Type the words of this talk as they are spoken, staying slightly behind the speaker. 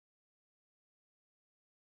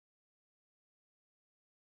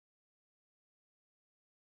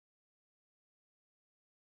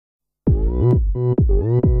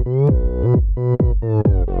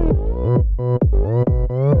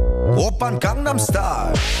Gangnam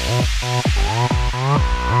Style.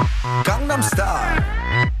 Gangnam Style.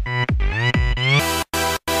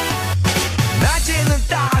 낮에는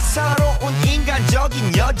따사로운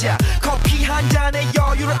인간적인 여자, 커피 한 잔에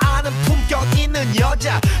여유를 아는 품격 있는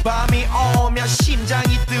여자, 밤이 오면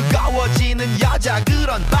심장이 뜨거워지는 여자,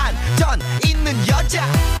 그런 반전 있는 여자.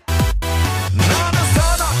 너는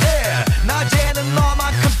선호해, 낮에는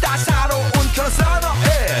너만큼 따사로운 그런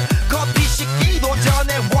선호해, 커피 식기도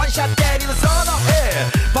전에 원샷 때리는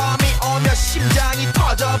선호해, 밤이 오면 심장이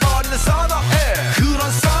터져버리는 선호해,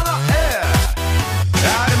 그런 선호해.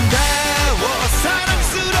 아름다워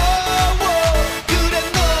사랑스러워 그래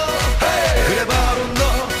너, hey. 그래 바로 너,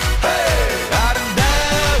 hey.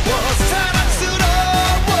 아름다워 사랑스러워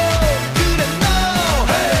그래 너,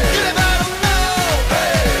 hey. 그래 바로 너,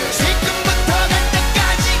 hey. 지금부터 갈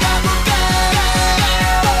때까지 가볼까.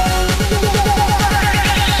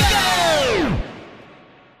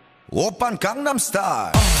 오빤 강남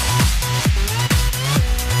스타일.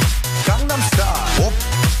 강남 스타일.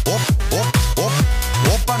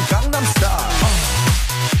 오빤 강남 스타일.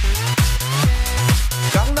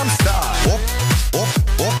 강남 스타일.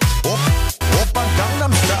 오빤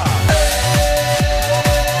강남 스타일.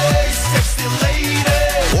 Hey, sexy lady.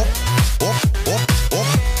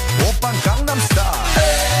 오빤 강남 스타일.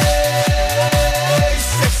 Hey,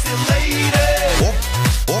 sexy lady.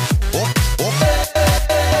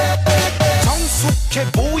 성숙해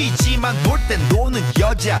보이지만 놀 땐 노는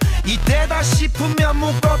여자, 이때다 싶으면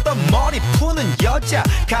묶었던 머리 푸는 여자,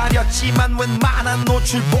 가렸지만 웬만한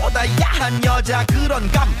노출보다 야한 여자,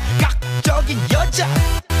 그런 감각적인 여자.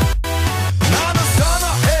 나는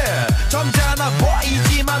선호해, 점잖아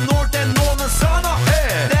보이지만 놀 땐 노는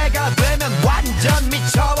선호해, 내가 되면 완전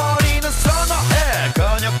미쳐버리는 선호해,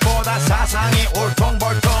 근육보다 사상이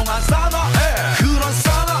울퉁불퉁한 선호해, 그런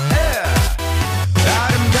선호해.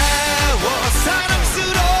 아름다워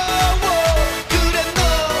사랑스러워 그래 너,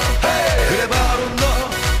 hey. 그래 바로 너,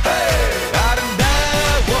 hey.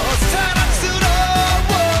 아름다워 사랑스러워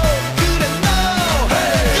그래 너,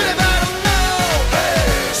 hey. 그래 바로 너,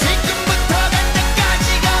 hey. 지금부터 갈 때까지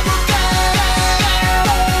가볼까.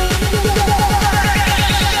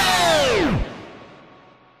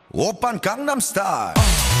 오빤 강남 스타일.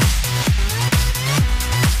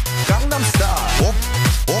 강남 스타일.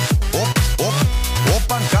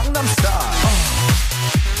 오빤 강남 스타일.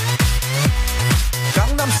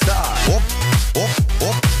 강남 스타일.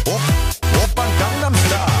 오빤 강남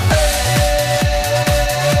스타일.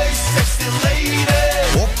 Hey, sexy lady.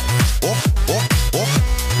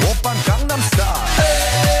 오빤 강남 스타일.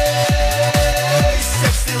 Hey,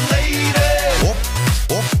 sexy lady.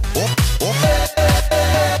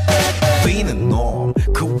 비는 놈,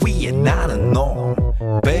 그 위에 나는 놈,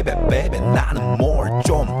 baby baby 나는 뭘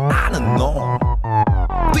좀 아는 놈.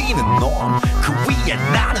 비는 놈, 그 위에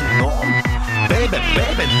나는 놈, baby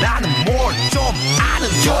baby 나는 뭘 좀 아는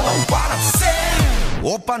놈. You know what I'm saying?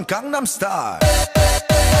 오빤 강남 스타일.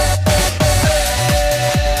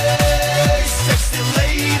 Hey, sexy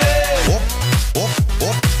lady.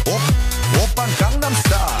 오빤 강남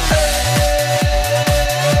스타일.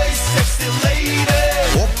 Hey, sexy lady.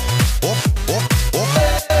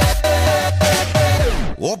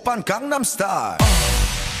 오빤 강남 스타일.